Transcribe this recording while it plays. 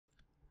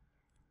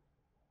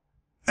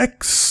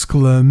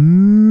Exclamation,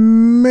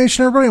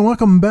 everybody, and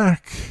welcome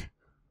back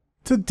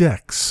to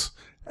Dex.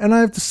 And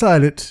I've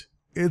decided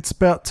it's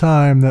about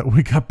time that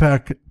we got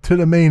back to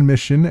the main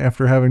mission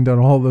after having done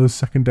all those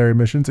secondary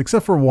missions,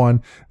 except for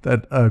one,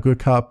 that good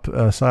cop,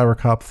 cyber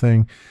cop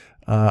thing.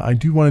 I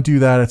do want to do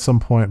that at some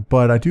point,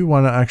 but I do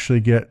want to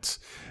actually get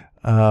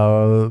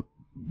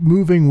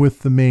moving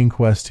with the main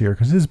quest here,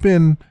 because it's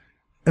been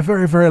a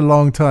very, very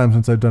long time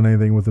since I've done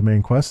anything with the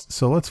main quest.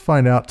 So let's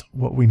find out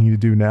what we need to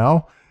do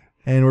now.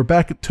 And we're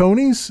back at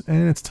Tony's,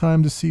 and it's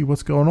time to see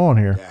what's going on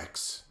here.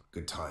 Dex,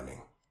 good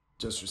timing.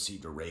 Just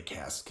received a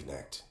Raycast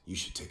Connect. You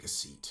should take a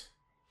seat.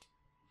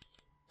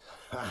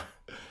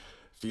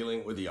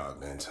 Feeling it with the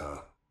augment, huh?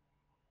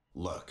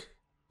 Look,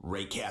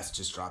 Raycast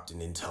just dropped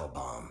an intel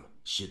bomb.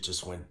 Shit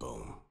just went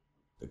boom.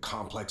 The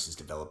complex is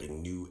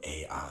developing new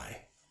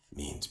AI.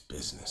 Means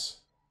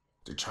business.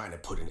 They're trying to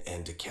put an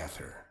end to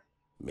Kether.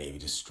 Maybe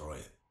destroy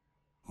it.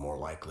 More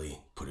likely,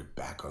 put it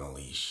back on a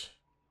leash.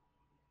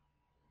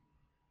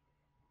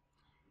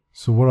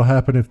 So what'll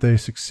happen if they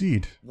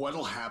succeed?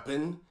 What'll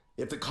happen?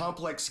 If the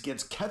complex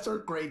gets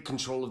Kether-grade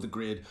control of the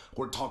grid,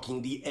 we're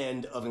talking the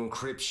end of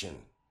encryption.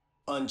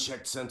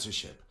 Unchecked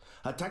censorship.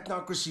 A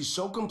technocracy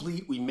so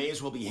complete we may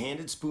as well be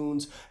handed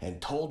spoons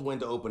and told when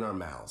to open our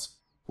mouths.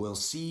 We'll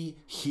see,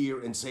 hear,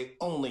 and say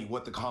only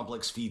what the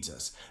complex feeds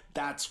us.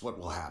 That's what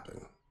will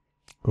happen.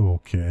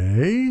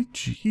 Okay,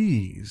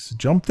 jeez.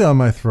 Jump down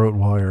my throat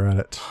while you're at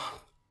it.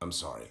 I'm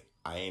sorry.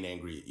 I ain't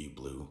angry at you,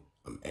 Blue.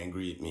 I'm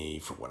angry at me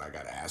for what I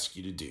gotta ask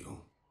you to do.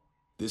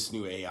 This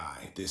new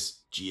AI, this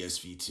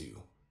GSV2,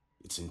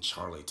 it's in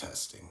Charlie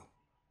testing.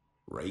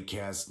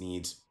 Raycast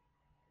needs...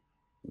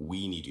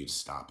 We need you to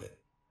stop it.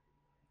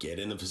 Get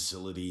in the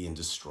facility and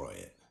destroy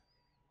it.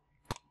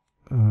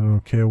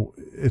 Okay,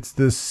 it's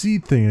the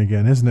seed thing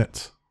again, isn't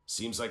it?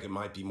 Seems like it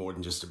might be more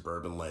than just a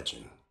bourbon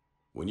legend.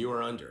 When you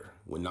were under,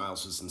 when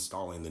Niles was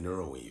installing the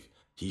neuroweave,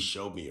 he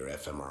showed me your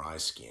fMRI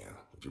scan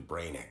of your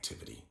brain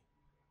activity.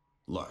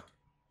 Look,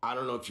 I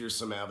don't know if you're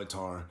some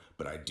avatar,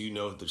 but I do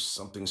know there's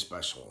something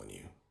special in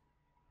you.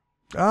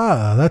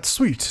 Ah, that's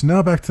sweet.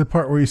 Now back to the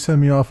part where you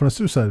send me off on a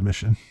suicide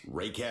mission.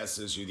 Raycast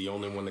says you're the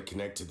only one to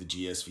connect to the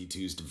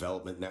GSV2's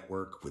development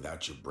network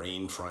without your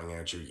brain frying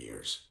out your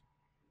ears.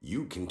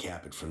 You can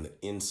cap it from the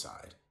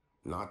inside,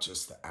 not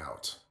just the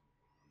out.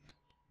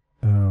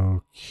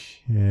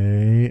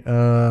 Okay,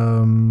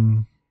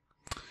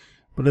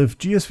 but if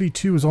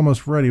GSV2 is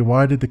almost ready,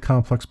 why did the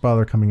complex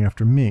bother coming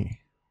after me?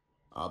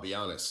 I'll be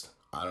honest,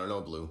 I don't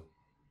know, Blue.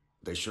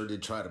 They sure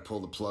did try to pull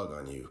the plug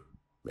on you.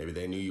 Maybe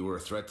they knew you were a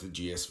threat to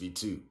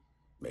GSV2.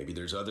 Maybe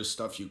there's other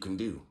stuff you can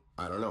do.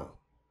 I don't know.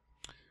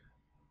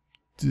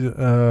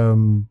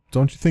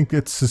 Don't you think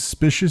it's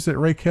suspicious that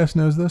Raycast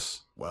knows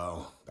this?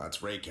 Well, that's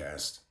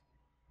Raycast.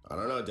 I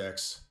don't know,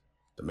 Dex.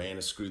 The man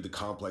has screwed the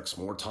complex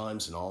more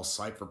times than all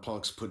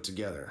cypherpunks put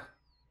together.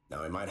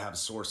 Now, he might have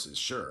sources,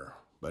 sure,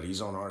 but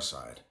he's on our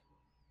side.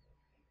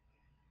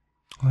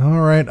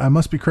 Alright, I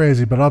must be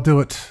crazy, but I'll do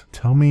it.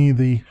 Tell me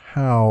the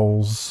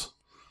hows.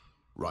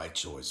 Right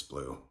choice,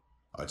 Blue.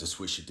 I just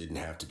wish it didn't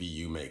have to be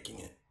you making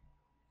it.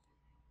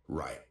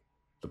 Right.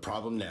 The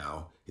problem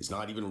now is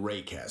not even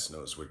Raycast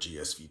knows where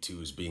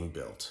GSV2 is being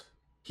built.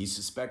 He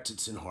suspects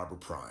it's in Harbor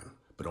Prime,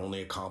 but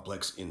only a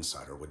complex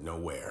insider would know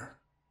where.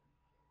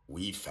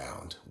 We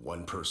found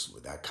one person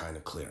with that kind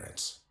of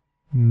clearance.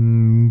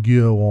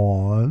 Go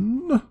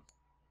on.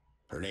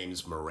 Her name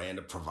is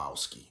Miranda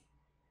Pravowski,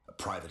 a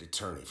private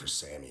attorney for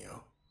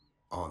Samio,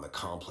 on the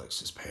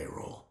complex's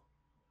payroll.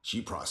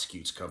 She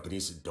prosecutes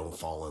companies that don't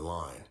fall in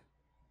line.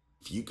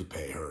 If you could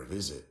pay her a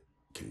visit,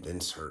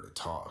 convince her to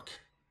talk.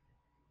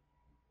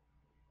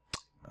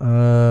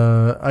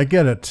 I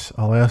get it.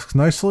 I'll ask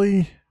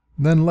nicely,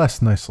 then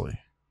less nicely.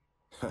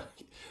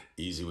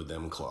 Easy with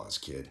them claws,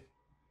 kid.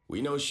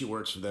 We know she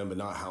works for them, but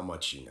not how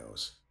much she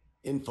knows.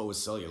 Info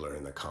is cellular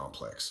in the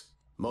complex.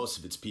 Most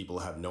of its people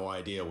have no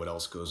idea what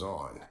else goes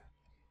on.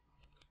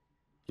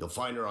 You'll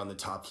find her on the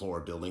top floor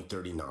of Building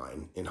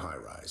 39 in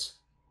high-rise.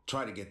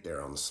 Try to get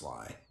there on the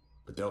sly.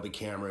 But there'll be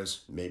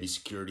cameras, maybe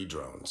security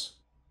drones.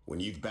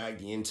 When you've bagged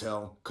the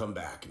intel, come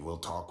back and we'll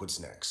talk what's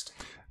next.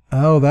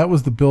 Oh, that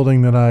was the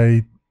building that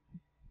I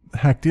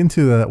hacked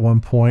into at one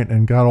point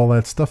and got all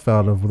that stuff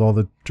out of with all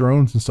the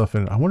drones and stuff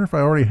in it. I wonder if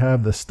I already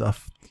have this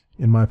stuff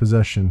in my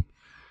possession.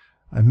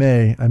 I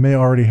may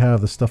already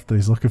have the stuff that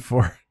he's looking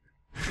for.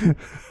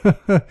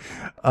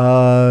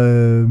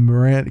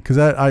 Miranda, because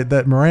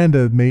that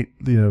Miranda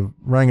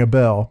rang a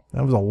bell.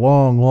 That was a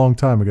long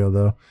time ago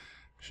though.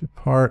 Ship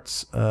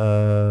parts.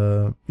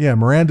 Yeah,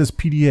 Miranda's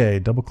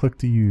PDA. Double click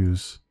to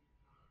use.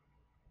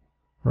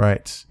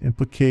 Right.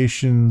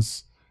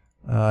 Implications.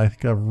 I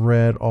think I've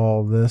read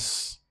all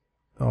this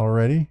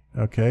already.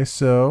 Okay,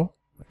 so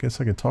I guess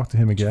I can talk to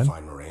him again. Did you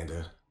find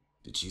Miranda?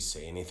 Did she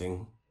say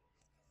anything?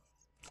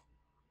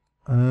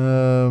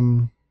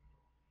 I'll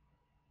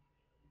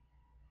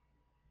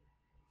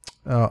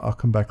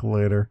come back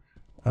later.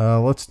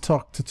 Let's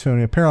talk to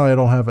Tony. Apparently I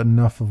don't have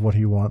enough of what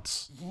he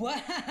wants.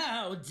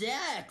 Wow,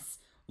 Dex!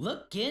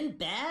 Looking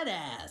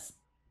badass.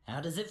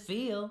 How does it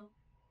feel?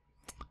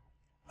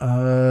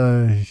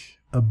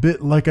 A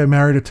bit like I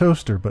married a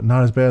toaster, but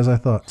not as bad as I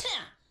thought.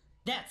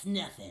 That's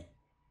nothing.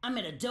 I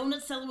met a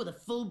donut seller with a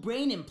full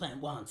brain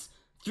implant once.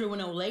 Threw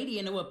an old lady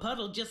into a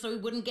puddle just so he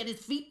wouldn't get his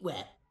feet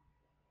wet.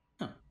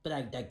 But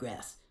I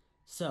digress.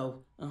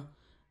 So,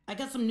 I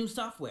got some new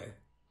software.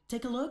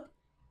 Take a look.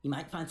 You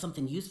might find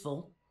something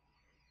useful.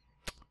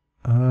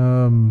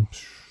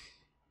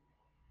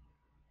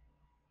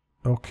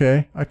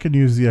 Okay, I can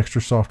use the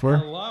extra software.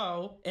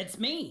 Hello, it's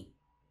me,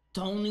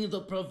 Tony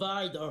the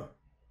Provider.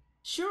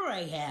 Sure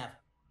I have.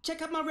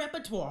 Check out my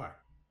repertoire.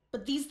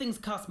 But these things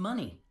cost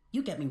money.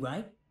 You get me,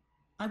 right?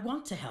 I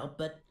want to help,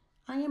 but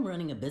I am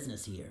running a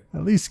business here.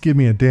 At least give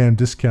me a damn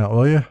discount,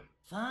 will you?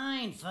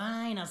 Fine,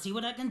 fine. I'll see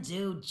what I can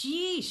do.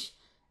 Jeesh.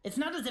 It's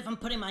not as if I'm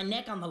putting my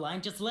neck on the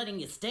line just letting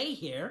you stay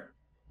here.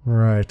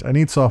 Right. I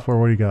need software.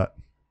 What do you got?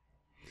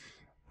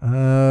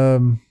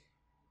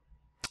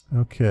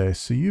 Okay,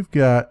 so you've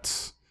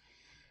got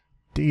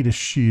Data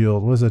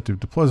Shield. What does that do?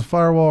 Deploys a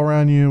firewall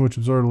around you, which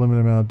absorbs a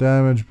limited amount of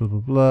damage, blah,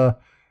 blah,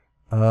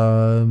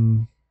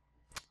 blah.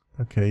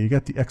 Okay, you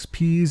got the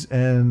XPs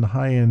and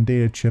high-end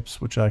data chips,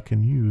 which I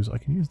can use. I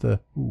can use the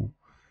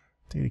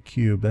data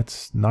cube.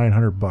 That's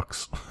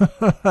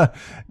 $900.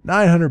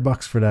 900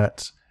 bucks for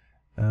that.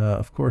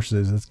 Of course it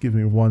is. That's giving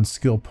me 1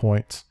 skill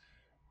point.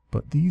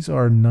 But these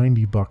are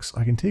 90 bucks.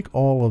 I can take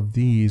all of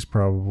these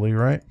probably,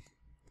 right?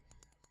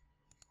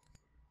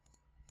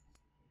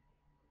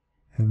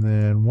 And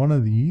then one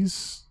of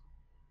these.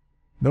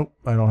 Nope,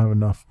 I don't have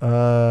enough.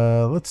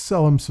 Let's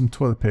sell him some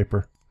toilet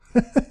paper.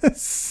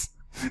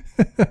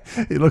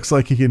 It looks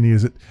like he can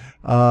use it.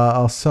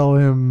 I'll sell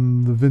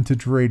him the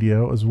vintage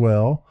radio as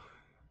well.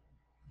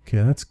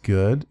 Okay, that's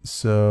good.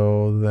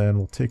 So then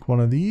we'll take one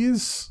of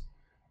these.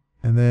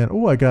 And then,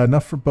 oh, I got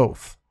enough for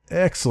both.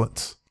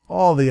 Excellent.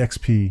 All the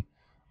XP.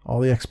 All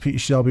the XP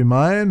shall be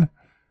mine.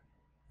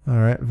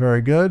 Alright,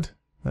 very good.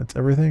 That's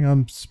everything.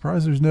 I'm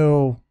surprised there's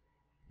no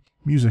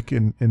music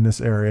in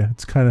this area.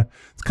 It's kind of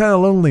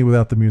lonely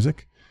without the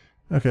music.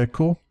 Okay,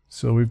 cool.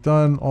 So we've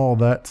done all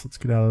that. So let's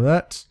get out of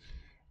that.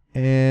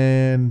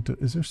 And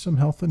is there some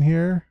health in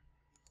here?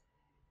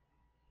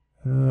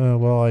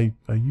 Well, I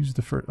used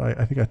the first.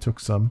 I think I took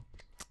some.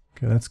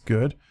 Okay, that's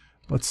good.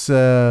 Let's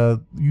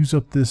use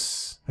up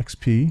this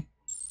XP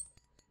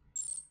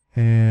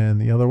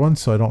and the other one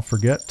so I don't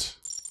forget.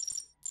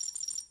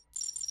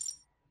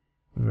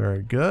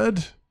 Very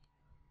good.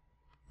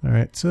 All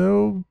right,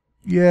 so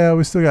yeah,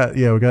 we still got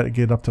we got to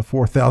get up to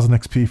 4,000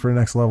 XP for the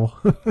next level.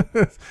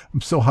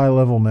 I'm so high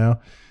level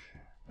now.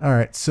 All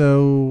right,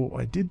 so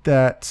I did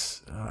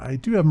that. I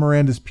do have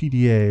Miranda's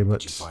PDA,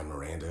 but did you find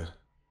Miranda?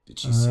 Did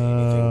she say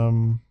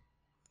anything?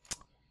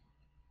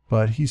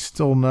 But he's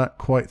still not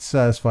quite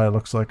satisfied, it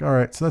looks like. All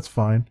right, so that's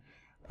fine.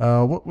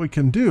 What we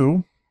can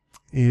do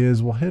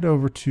is we'll head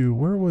over to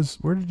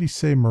where did he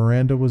say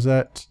Miranda was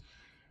at?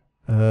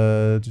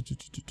 Raycast,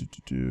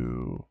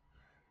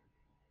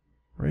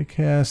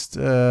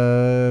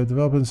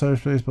 develop in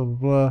cyberspace, blah blah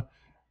blah.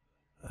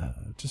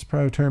 Just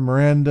private term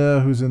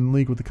Miranda, who's in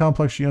league with the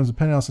complex. She owns a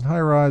penthouse in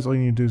High Rise. All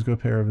you need to do is go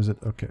pay her a visit.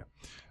 Okay,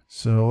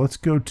 so let's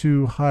go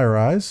to High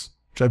Rise,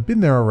 which I've been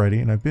there already,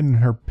 and I've been in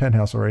her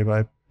penthouse already, but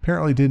I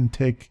apparently didn't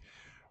take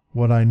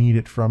what I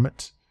needed from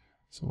it.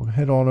 So we'll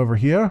head on over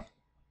here.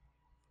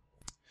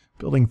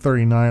 Building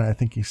 39, I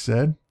think he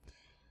said.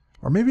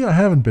 Or maybe I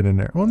haven't been in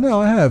there. Well,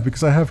 no, I have,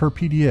 because I have her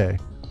PDA.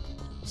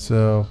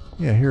 So,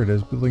 yeah, here it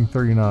is, Building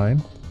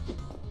 39.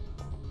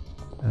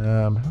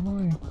 How do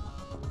I...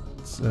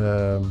 It's,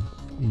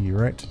 E,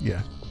 right?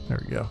 Yeah, there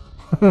we go.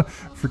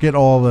 Forget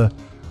all the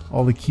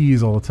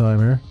keys all the time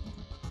here.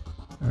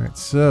 Alright,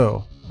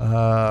 so,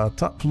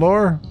 top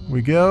floor,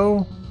 we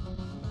go.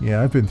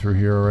 Yeah, I've been through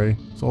here already.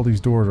 So all these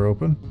doors are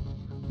open.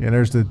 Yeah,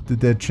 there's the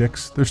dead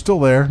chicks. They're still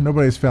there.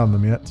 Nobody's found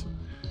them yet.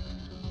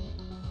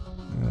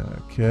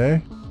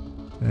 Okay.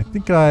 And I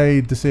think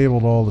I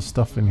disabled all the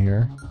stuff in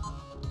here.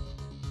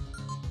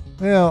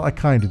 Well, I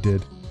kind of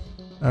did.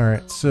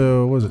 Alright,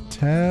 so was it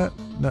tab?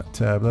 Not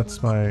tab,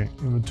 that's my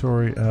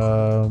inventory.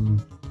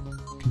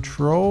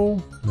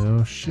 Control?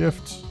 No,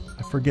 shift.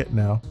 I forget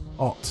now.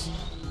 Alt.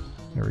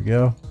 There we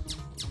go.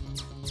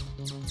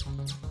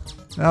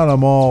 Now that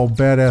I'm all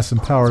badass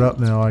and powered up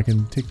now, I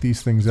can take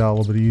these things out a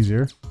little bit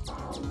easier.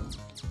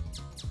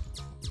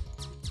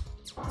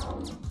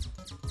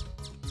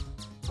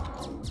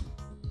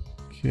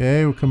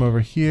 Okay, we'll come over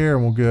here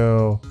and we'll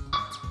go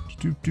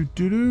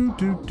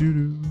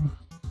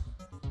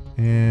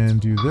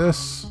and do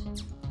this.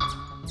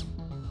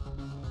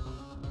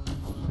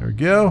 There we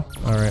go.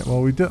 All right.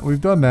 Well,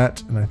 we've done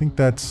that, and I think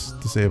that's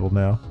disabled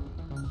now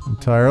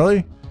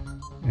entirely.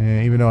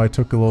 And even though I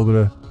took a little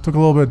bit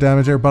of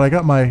damage there, but I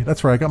got my,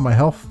 that's right, I got my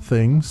health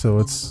thing,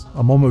 so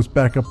I'm almost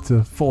back up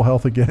to full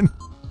health again.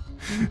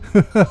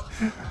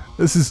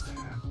 This is,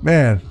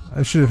 man,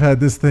 I should have had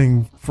this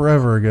thing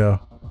forever ago.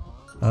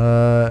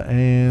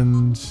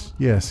 And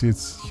yeah, see,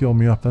 it's healed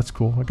me up. That's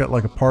cool. I got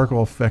like a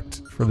particle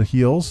effect for the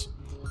heals.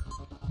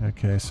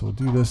 Okay, so we'll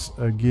do this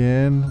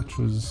again, which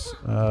was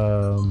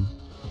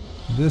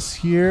this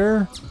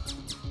here.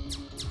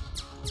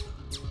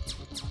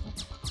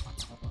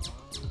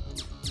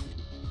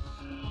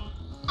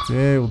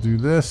 Okay, we'll do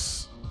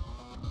this.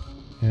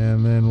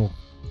 And then we'll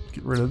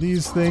get rid of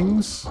these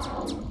things.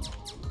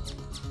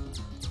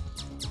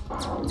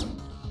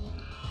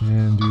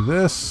 And do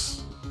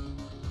this.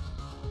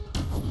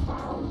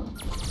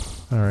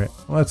 Alright,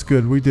 well that's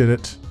good. We did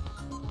it.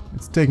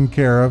 It's taken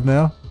care of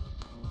now.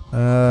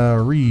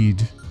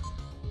 Read.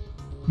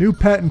 New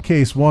patent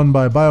case won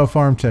by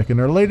Biopharm Tech. In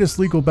their latest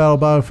legal battle,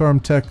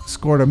 Biopharm Tech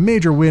scored a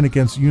major win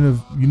against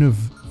Univ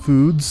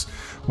Foods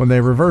when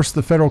they reversed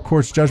the federal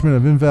court's judgment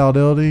of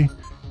invalidity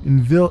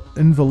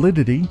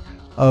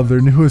of their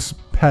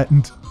newest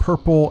patent,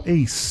 Purple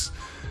Ace.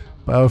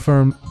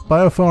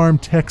 Biopharm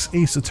Tech's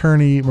ace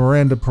attorney,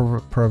 Miranda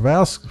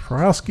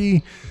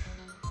Prowowski,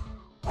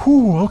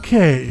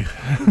 okay,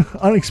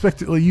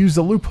 unexpectedly used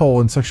a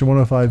loophole in Section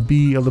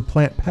 105B of the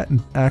Plant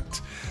Patent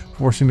Act,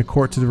 forcing the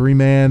court to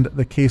remand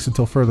the case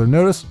until further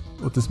notice.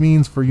 What this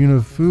means for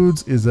Univ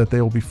Foods is that they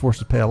will be forced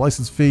to pay a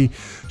license fee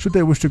should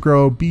they wish to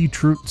grow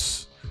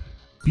beetroots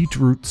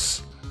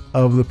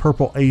of the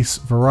Purple Ace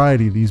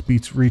variety. These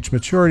beets reach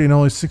maturity in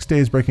only 6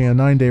 days, breaking a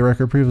 9-day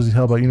record previously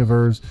held by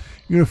Univ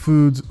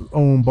Foods'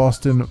 own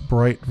Boston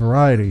Bright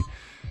variety.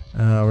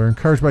 We're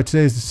encouraged by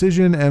today's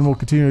decision and will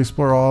continue to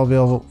explore all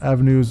available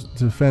avenues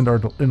to defend our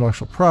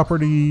intellectual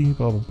property,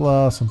 blah, blah,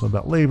 blah, something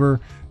about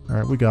labor. All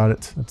right, we got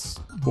it. That's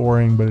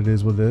boring, but it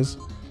is what it is.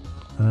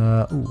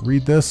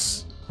 Read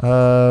this.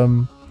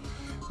 Icor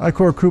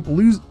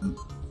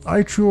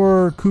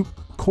Coop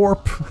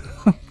Corp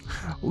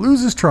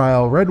loses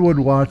trial. Redwood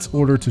Watts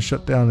ordered to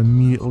shut down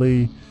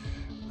immediately.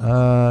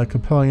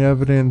 Compelling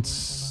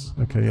evidence.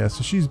 Okay, yeah.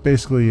 So she's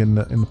basically in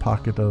the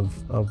pocket of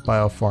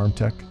Biopharm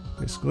Tech,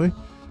 basically.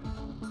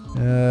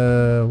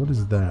 What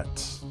is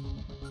that?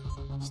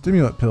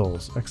 Stimulant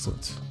pills.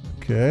 Excellent.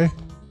 Okay.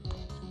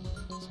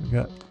 So we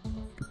got.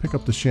 Pick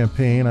up the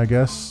champagne, I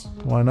guess.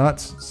 Why not?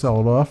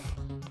 Sell it off.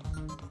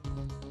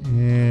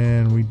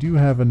 And we do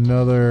have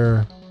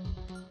another.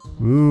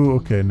 Ooh,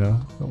 okay, no.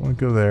 Don't want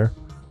to go there.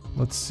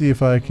 Let's see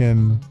if I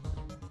can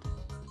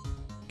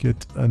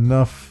get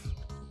enough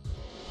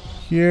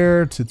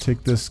here to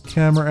take this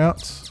camera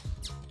out.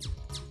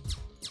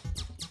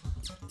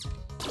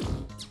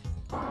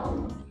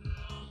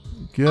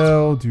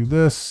 Go, do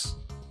this.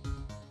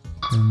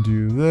 And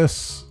do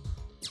this.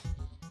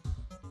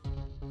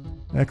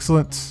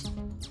 Excellent.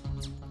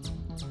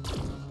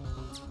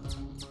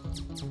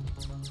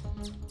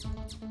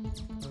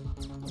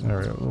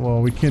 Alright,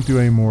 well, we can't do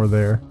any more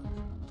there.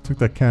 Took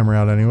that camera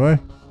out anyway.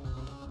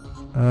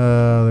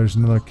 There's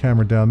another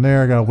camera down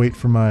there. I gotta wait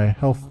for my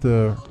health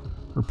to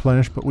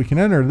replenish, but we can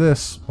enter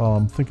this while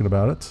I'm thinking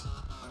about it.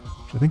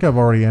 I think I've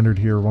already entered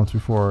here once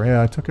before.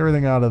 Yeah, I took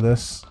everything out of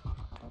this.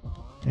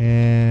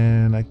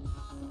 And I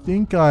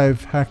think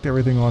I've hacked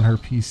everything on her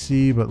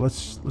PC, but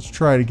let's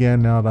try it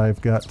again now that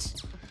I've got...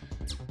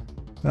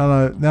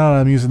 Now that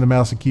I'm using the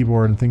mouse and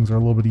keyboard and things are a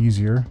little bit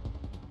easier.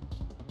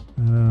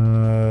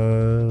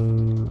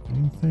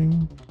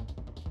 Anything?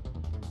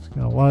 There's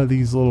got a lot of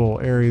these little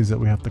areas that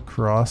we have to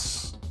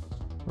cross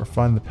or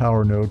find the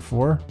power node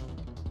for,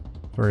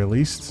 very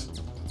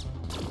least.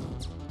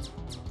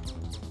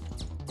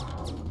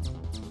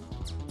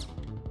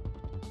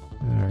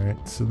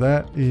 Alright, so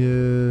that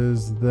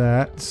is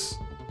that.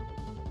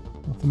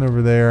 Nothing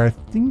over there. I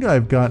think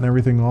I've gotten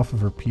everything off of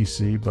her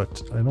PC,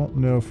 but I don't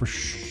know for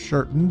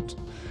certain.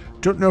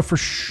 Don't know for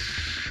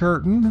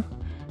certain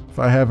if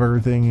I have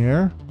everything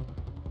here.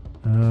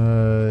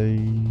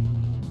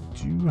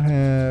 Do you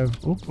have...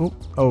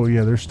 Oh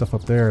yeah, there's stuff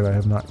up there that I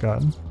have not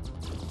gotten.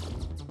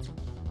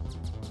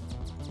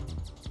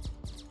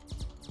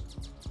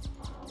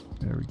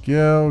 There we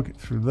go. Get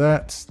through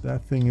that.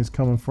 That thing is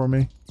coming for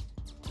me.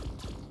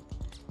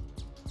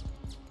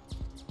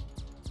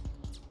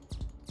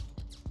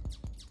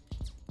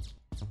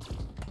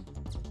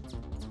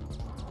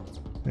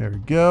 There we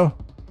go.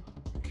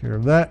 Take care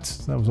of that.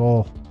 That was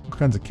all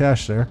kinds of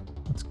cash there.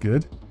 That's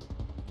good.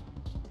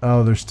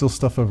 Oh, there's still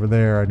stuff over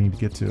there I need to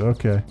get to.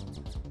 Okay.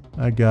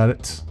 I got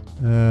it.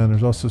 And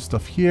there's also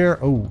stuff here.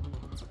 Oh,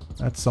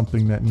 that's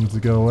something that needs to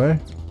go away.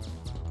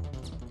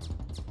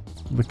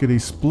 Lickety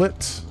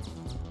split.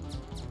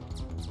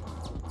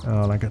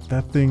 Oh, and I got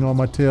that thing on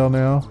my tail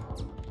now.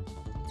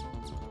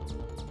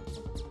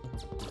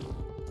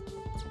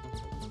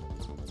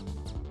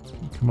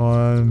 Come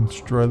on,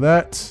 destroy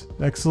that.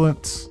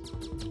 Excellent.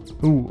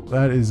 Ooh,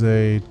 that is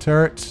a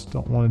turret.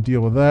 Don't want to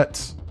deal with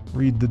that.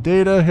 Read the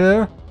data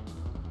here.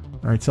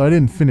 Alright, so I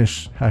didn't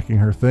finish hacking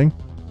her thing.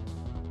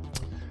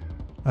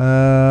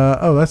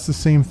 Oh, that's the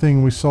same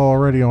thing we saw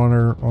already on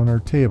her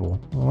table.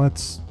 Well,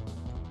 that's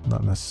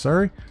not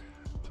necessary.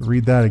 So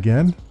read that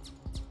again.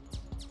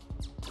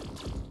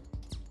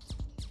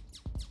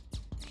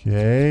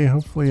 Okay,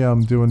 hopefully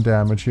I'm doing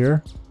damage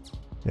here.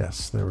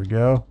 Yes, there we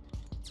go.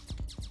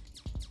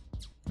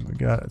 We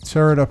got a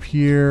turret up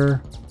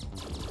here.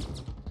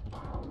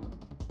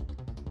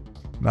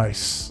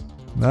 Nice.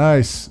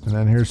 Nice. And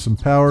then here's some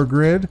power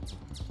grid.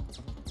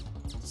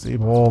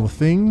 Disable all the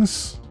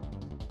things.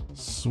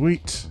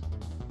 Sweet.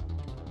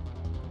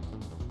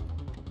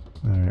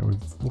 Alright,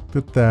 we've looked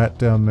at that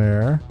down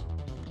there.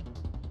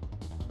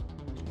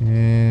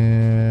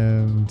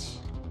 And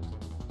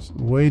it's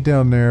way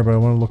down there, but I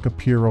want to look up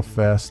here real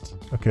fast.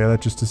 Okay,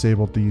 that just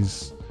disabled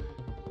these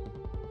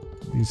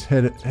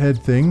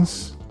head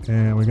things.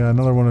 And we got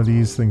another one of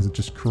these things that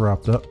just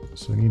corrupt up.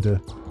 So we need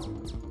to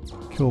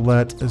kill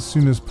that as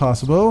soon as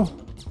possible.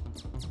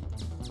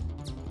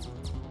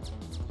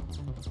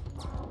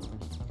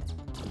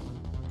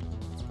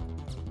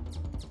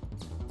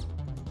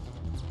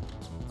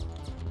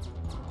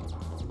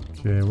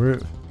 Okay, we're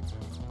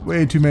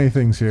way too many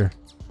things here.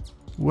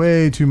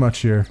 Way too much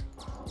here.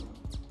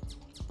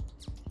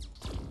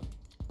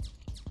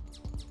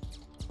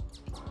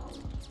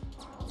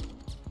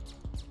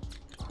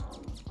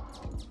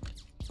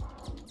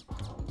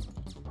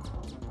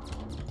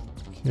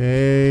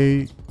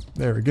 Okay,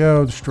 there we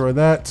go. Destroy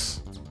that.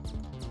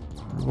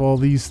 Remove all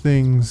these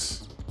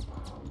things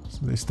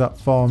so they stop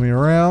following me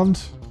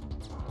around.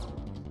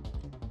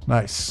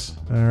 Nice.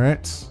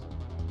 Alright.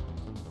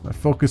 My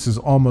focus is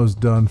almost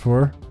done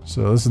for,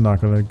 so this is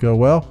not going to go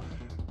well.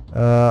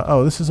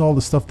 Oh, this is all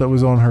the stuff that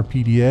was on her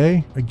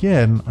PDA.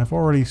 Again, I've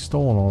already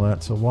stolen all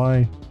that, so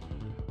why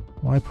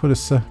put a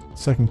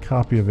second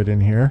copy of it in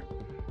here?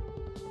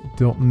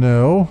 Don't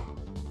know.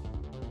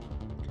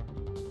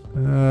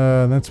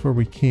 That's where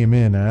we came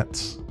in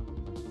at.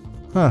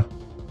 Huh.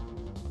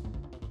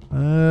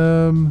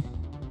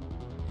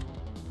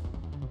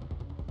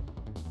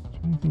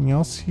 Anything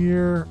else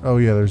here? Oh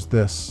yeah, there's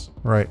this.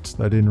 Right,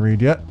 that I didn't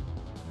read yet.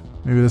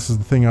 Maybe this is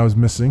the thing I was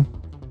missing.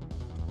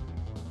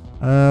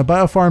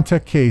 Biopharm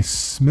Tech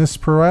case. Miss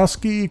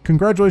Porowski,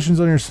 congratulations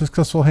on your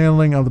successful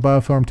handling of the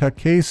Biopharm Tech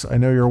case. I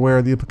know you're aware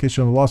of the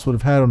implication of the loss would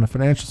have had on the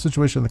financial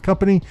situation of the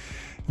company,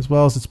 as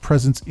well as its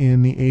presence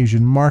in the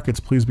Asian markets.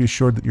 Please be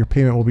assured that your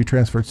payment will be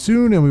transferred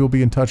soon, and we will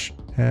be in touch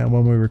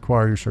when we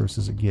require your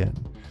services again.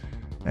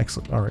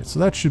 Excellent. Alright, so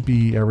that should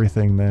be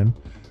everything then.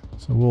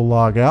 So we'll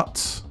log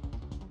out.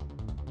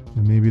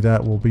 And maybe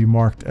that will be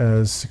marked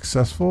as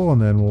successful,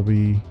 and then we'll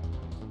be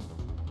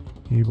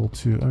able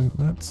to... I mean,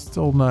 that's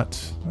still not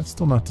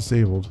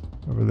disabled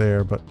over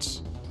there,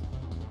 but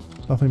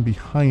nothing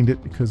behind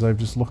it because I've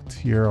just looked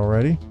here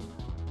already.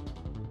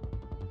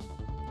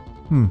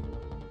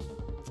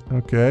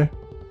 Okay.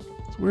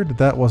 It's weird that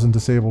that wasn't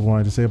disabled when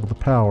I disabled the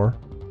power.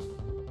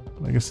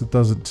 I guess it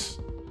doesn't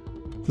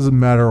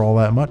matter all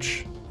that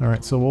much.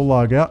 Alright, so we'll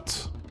log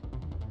out.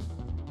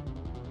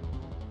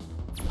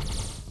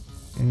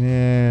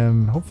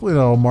 And hopefully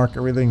that'll mark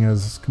everything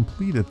as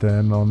completed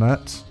then on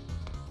that.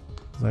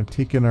 I've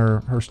taken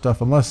her stuff,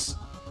 unless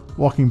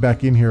walking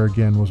back in here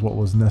again was what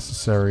was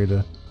necessary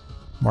to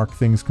mark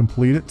things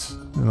completed.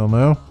 I don't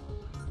know.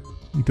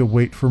 Need to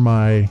wait for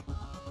my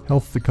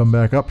health to come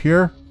back up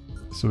here,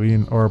 so we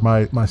can, or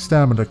my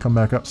stamina to come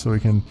back up, so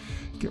we can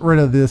get rid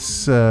of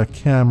this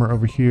camera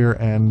over here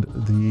and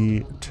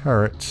the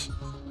turret.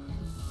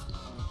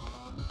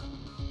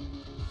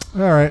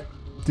 Alright,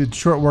 did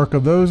short work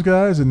of those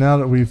guys, and now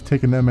that we've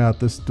taken them out,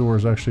 this door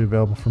is actually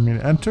available for me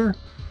to enter.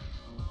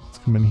 Let's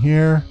come in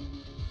here.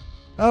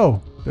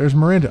 Oh, there's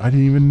Miranda. I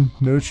didn't even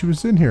know she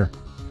was in here.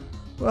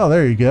 Well,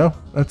 there you go.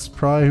 That's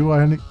probably who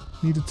I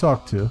need to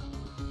talk to.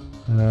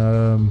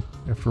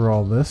 After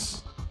all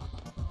this.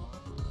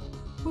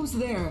 Who's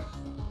there?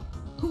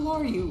 Who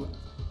are you?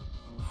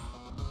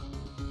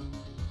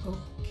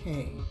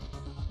 Okay.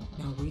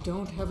 Now, we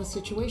don't have a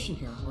situation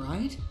here,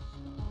 right?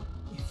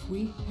 If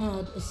we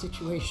had a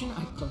situation,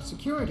 I'd call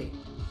security.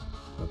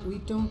 But we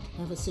don't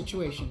have a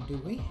situation, do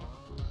we?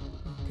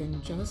 You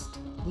can just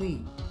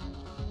leave.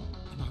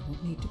 And I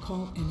won't need to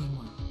call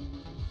anyone.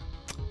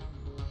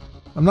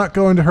 I'm not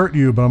going to hurt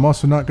you, but I'm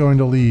also not going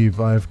to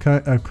leave. I've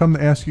come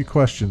to ask you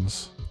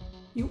questions.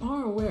 You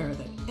are aware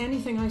that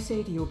anything I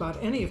say to you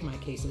about any of my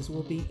cases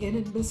will be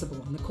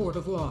inadmissible in the court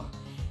of law,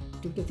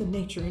 due to the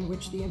nature in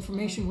which the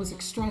information was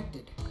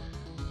extracted.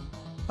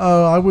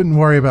 I wouldn't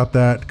worry about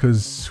that,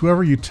 because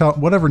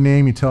whatever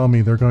name you tell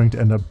me, they're going to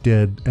end up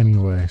dead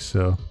anyway,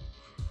 so...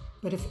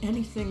 But if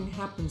anything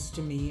happens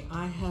to me,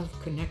 I have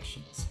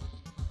connections.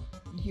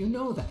 You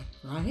know that,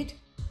 right?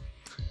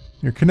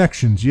 Your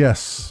connections,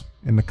 yes.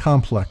 In the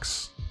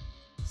complex.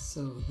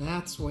 So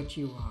that's what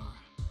you are.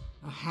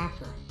 A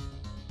hacker.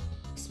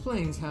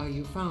 Explains how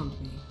you found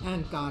me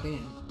and got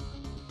in.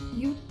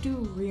 You do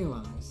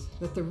realize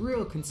that the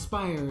real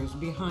conspirators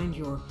behind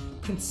your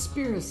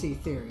conspiracy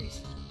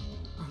theories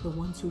are the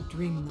ones who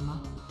dream them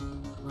up,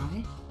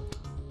 right?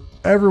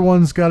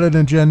 Everyone's got an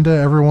agenda,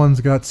 everyone's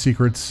got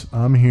secrets.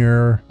 I'm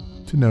here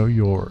to know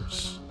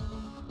yours.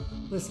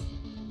 Listen,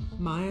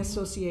 my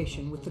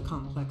association with the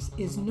complex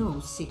is no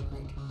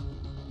secret.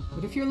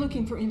 But if you're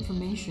looking for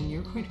information,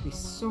 you're going to be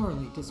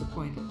sorely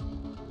disappointed.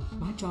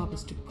 My job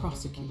is to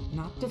prosecute,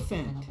 not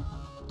defend.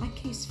 My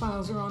case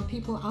files are on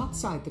people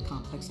outside the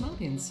complex,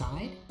 not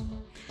inside.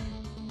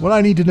 What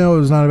I need to know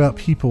is not about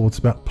people, it's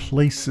about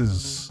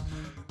places.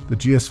 The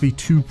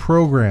GSV2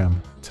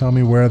 program. Tell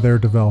me where they're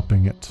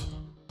developing it.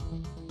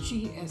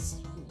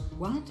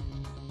 What?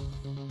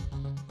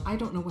 I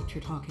don't know what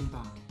you're talking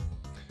about.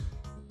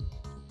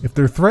 If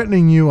they're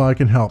threatening you, I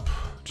can help.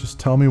 Just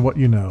tell me what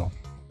you know.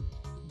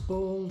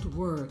 Bold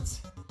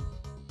words.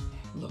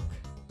 Look,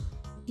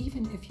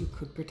 even if you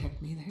could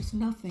protect me, there's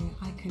nothing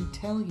I can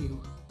tell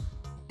you.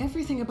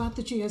 Everything about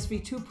the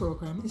GSV2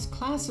 program is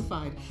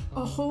classified,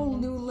 a whole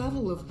new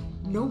level of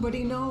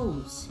nobody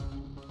knows.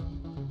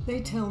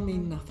 They tell me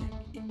nothing.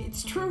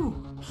 It's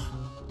true.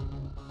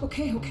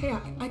 Okay,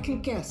 I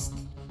can guess.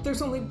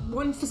 There's only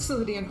one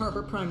facility in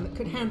Harbor Prime that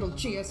could handle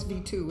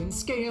GSV2 in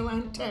scale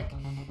and tech.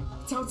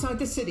 It's outside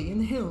the city, in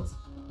the hills.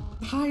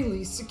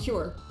 Highly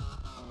secure.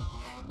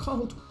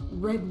 Called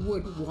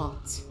Redwood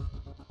Watts.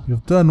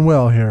 You've done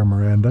well here,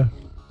 Miranda.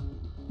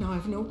 Now,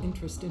 I've no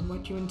interest in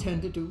what you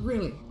intend to do.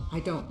 Really, I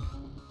don't.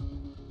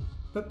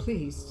 But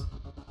please,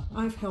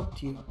 I've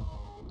helped you.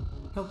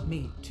 Help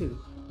me, too.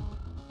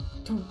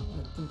 Don't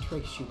let them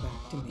trace you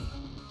back to me.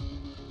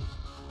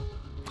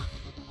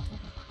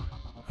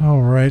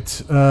 All right.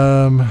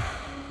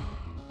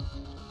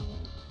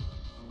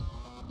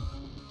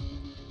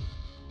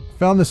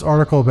 Found this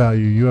article about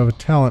you. You have a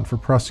talent for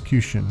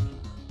prosecution.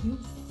 You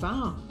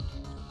found?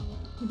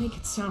 You make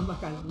it sound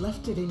like I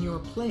left it in your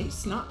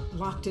place, not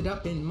locked it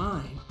up in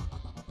mine.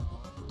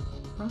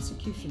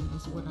 Prosecution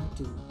is what I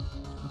do,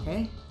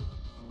 okay?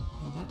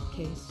 And that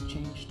case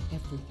changed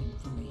everything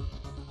for me.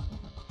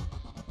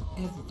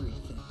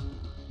 Everything.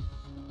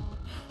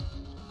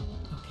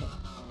 Okay.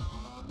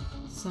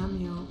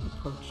 Samuel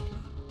approached me.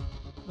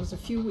 It was a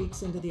few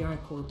weeks into the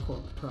I-Corps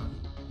Corp trial.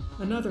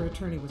 Another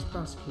attorney was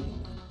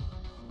prosecuting them.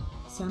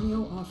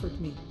 Samuel offered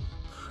me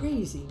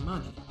crazy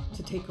money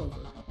to take over.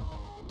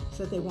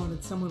 Said they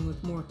wanted someone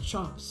with more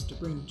chops to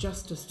bring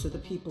justice to the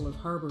people of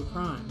Harbor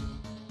Prime.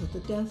 But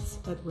the deaths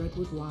at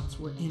Redwood Watts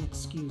were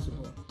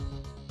inexcusable.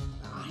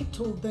 I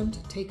told them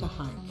to take a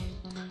hike.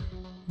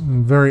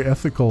 Very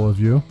ethical of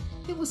you.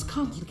 It was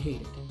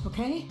complicated,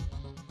 okay?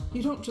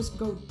 You don't just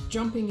go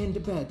jumping into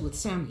bed with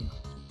Samuel.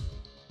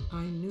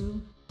 I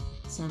knew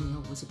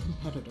Samuel was a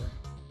competitor,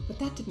 but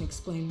that didn't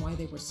explain why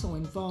they were so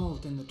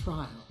involved in the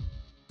trial.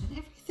 And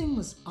everything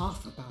was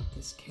off about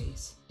this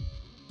case.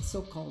 The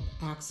so-called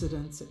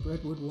accidents at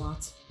Redwood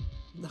Watts,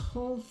 the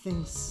whole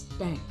thing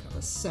stank of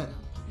a setup.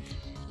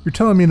 You're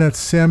telling me that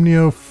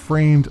Samuel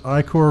framed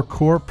I-Corps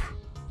Corp,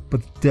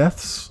 but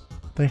deaths,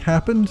 they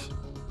happened?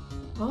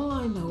 All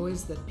I know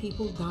is that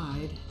people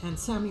died, and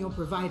Samuel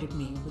provided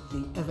me with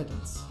the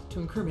evidence to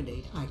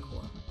incriminate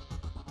I-Corps.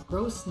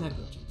 Gross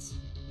negligence.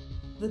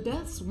 The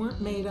deaths weren't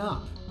made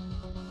up,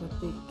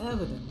 but the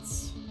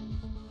evidence...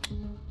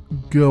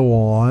 Go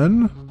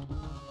on.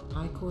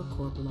 I-Corps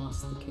Corp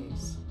lost the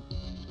case.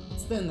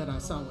 It's then that I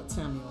saw what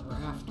Samuel were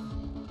after.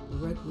 The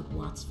Redwood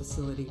Watts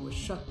facility was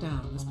shut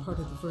down as part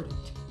of the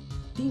verdict.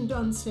 Deemed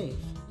unsafe.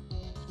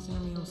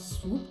 Samuel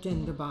swooped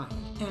in to buy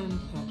it, and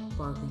at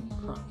bargain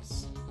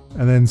price.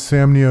 And then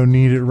Samuel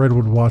needed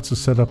Redwood Watts to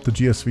set up the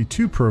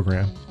GSV2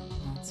 program.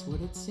 That's what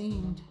it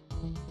seemed.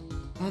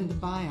 And the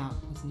buyout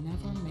was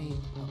never made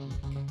public.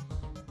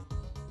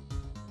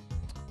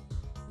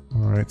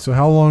 Alright, so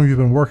how long have you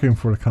been working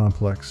for the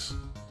complex?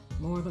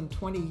 More than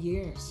 20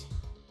 years.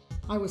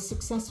 I was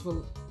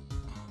successful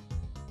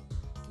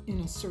in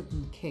a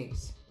certain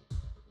case.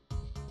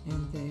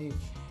 And they've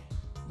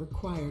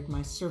required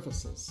my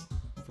services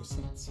ever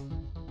since.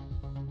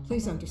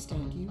 Please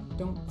understand, you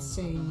don't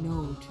say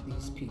no to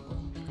these people.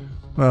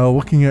 Well,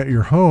 looking at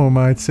your home,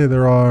 I'd say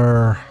there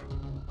are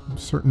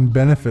certain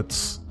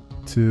benefits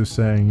to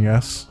saying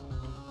yes.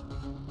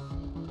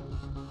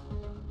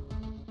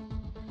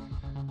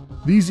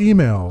 These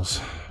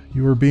emails,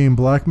 you were being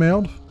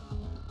blackmailed?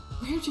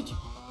 Where did you...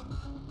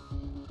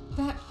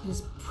 That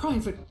is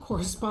private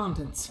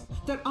correspondence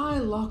that I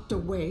locked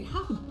away.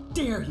 How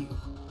dare you?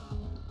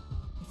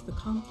 If the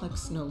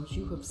complex knows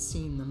you have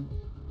seen them,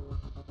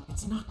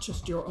 it's not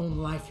just your own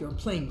life you're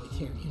playing with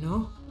here, you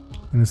know?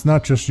 And it's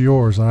not just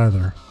yours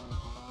either.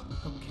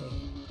 Okay.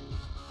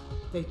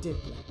 They did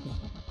let me.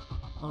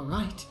 All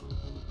right.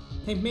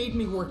 They made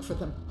me work for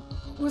them.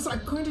 Was I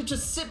going to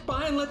just sit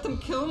by and let them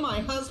kill my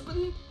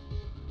husband?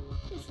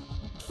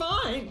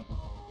 Fine.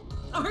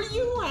 Are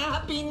you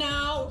happy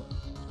now?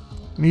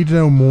 I need to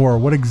know more.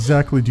 What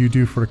exactly do you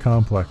do for the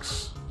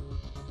complex?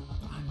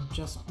 I'm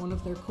just one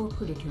of their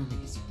corporate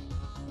attorneys.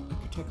 I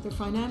protect their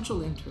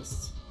financial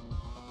interests.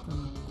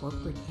 From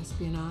corporate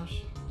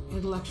espionage,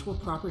 intellectual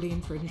property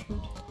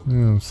infringement.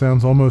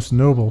 Sounds almost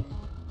noble.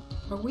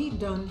 Are we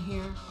done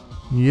here?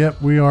 Yep,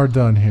 we are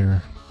done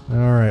here.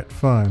 Alright,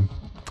 fine.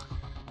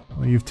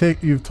 Well,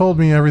 you've told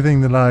me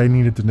everything that I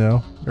needed to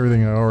know.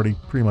 Everything I already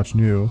pretty much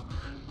knew.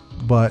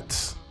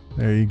 But,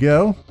 there you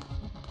go.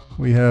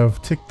 We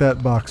have ticked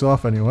that box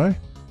off anyway.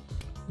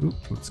 Oop,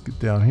 let's get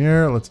down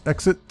here. Let's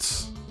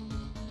exit.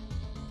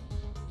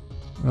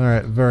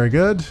 Alright, very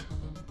good.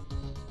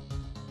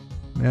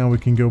 Now we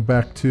can go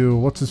back to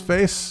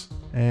what's-his-face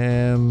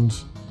and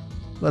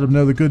let him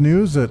know the good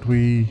news that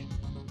we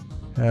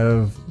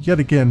have yet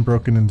again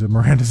broken into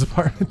Miranda's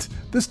apartment.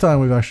 This time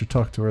we've actually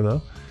talked to her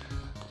though.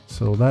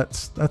 So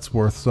that's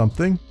worth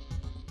something.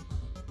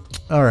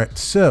 Alright,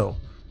 so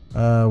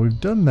we've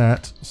done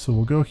that. So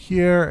we'll go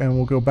here and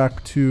we'll go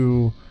back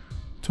to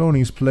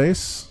Tony's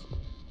place.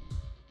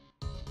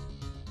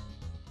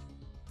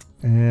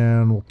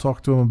 and we'll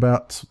talk to him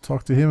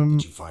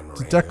Did you find to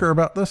Miranda? Decker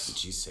about Did this.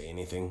 she say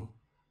anything?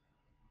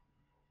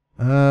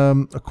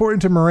 According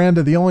to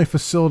Miranda, the only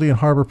facility in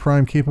Harbor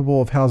Prime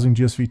capable of housing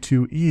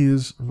GSV-2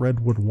 is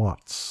Redwood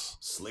Watts.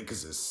 Slick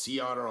as a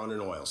sea otter on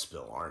an oil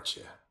spill, aren't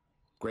you?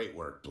 Great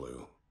work,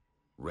 Blue.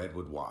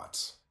 Redwood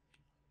Watts.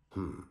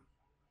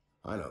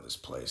 I know this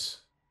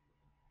place.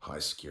 High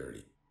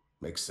security.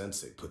 Makes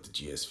sense they put the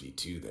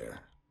GSV-2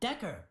 there.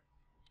 Decker!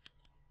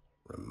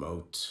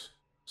 Remote,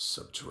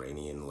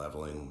 subterranean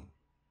leveling,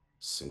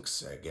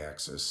 sink-sag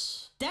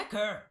access.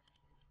 Decker!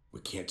 We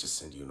can't just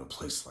send you in a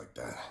place like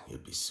that.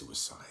 It'd be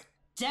suicide.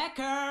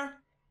 Decker!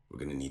 We're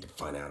gonna need to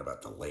find out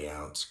about the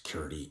layout,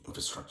 security,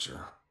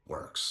 infrastructure,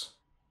 works.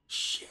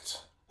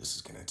 Shit, this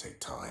is gonna take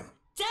time.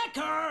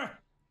 Decker!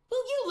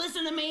 Will you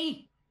listen to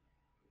me?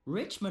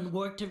 Richmond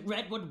worked at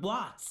Redwood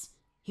Watts.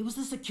 He was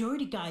the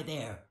security guy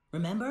there,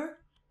 remember?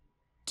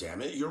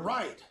 Damn it, you're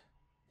right.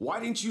 Why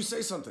didn't you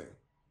say something?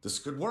 This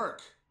could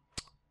work.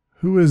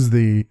 Who is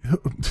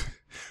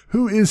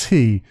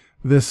he,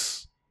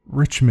 this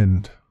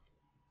Richmond?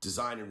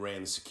 Designed and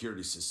ran the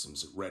security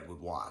systems at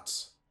Redwood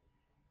Watts.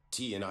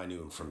 T and I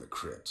knew him from the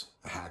crypt,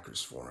 a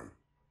hackers forum.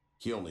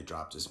 He only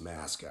dropped his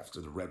mask after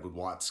the Redwood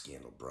Watts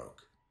scandal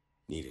broke.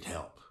 Needed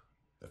help.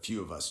 A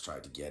few of us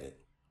tried to get it.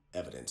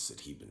 Evidence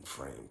that he'd been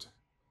framed.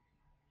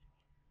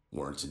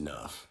 Weren't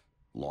enough.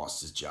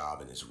 Lost his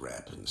job and his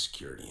rep in the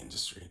security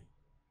industry.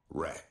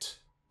 Wrecked.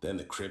 Then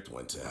the crypt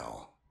went to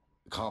hell.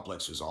 The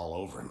complex was all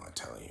over him, I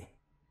tell you.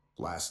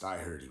 Last I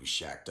heard, he was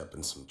shacked up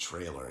in some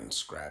trailer in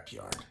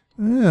Scrapyard.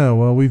 Yeah,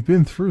 well, we've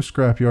been through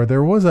Scrapyard.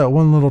 There was that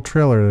one little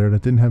trailer there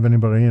that didn't have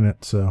anybody in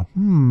it, so,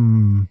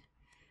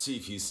 See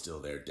if he's still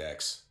there,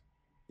 Dex.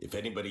 If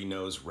anybody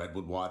knows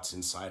Redwood Watts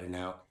inside and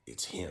out,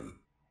 it's him.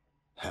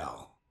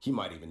 Hell, he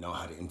might even know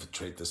how to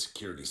infiltrate the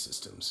security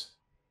systems.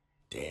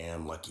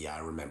 Damn lucky I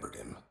remembered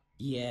him.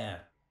 Yeah,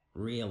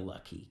 real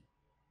lucky.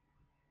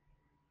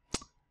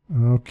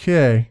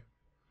 Okay.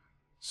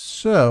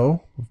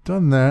 So, we've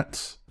done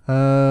that.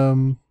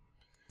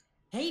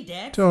 Hey,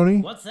 Dex. Tony?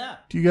 What's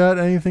up? Do you got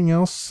anything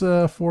else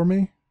for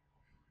me?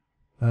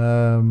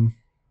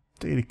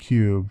 Data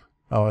cube.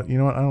 Oh, you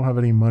know what? I don't have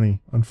any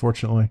money,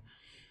 unfortunately.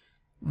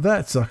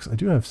 That sucks. I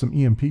do have some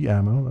EMP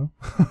ammo,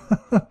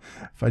 though.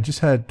 If I just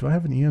had... Do I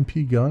have an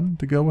EMP gun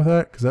to go with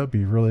that? Because that would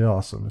be really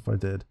awesome if I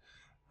did.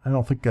 I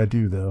don't think I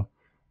do, though.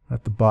 I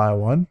have to buy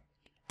one.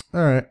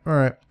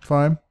 Alright,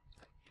 fine.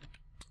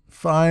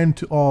 Fine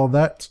to all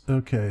that.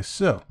 Okay,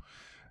 so...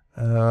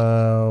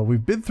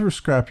 we've been through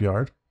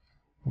Scrapyard.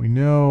 We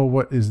know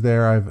what is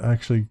there. I've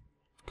actually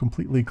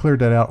completely cleared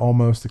that out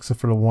almost, except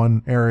for the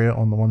one area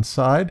on the one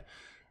side.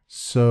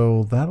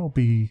 So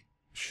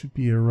should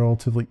be a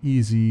relatively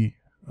easy,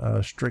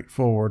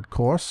 straightforward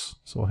course.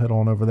 So we'll head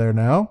on over there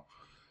now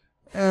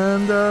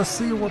and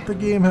see what the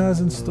game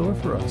has in store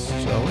for us,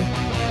 shall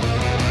we?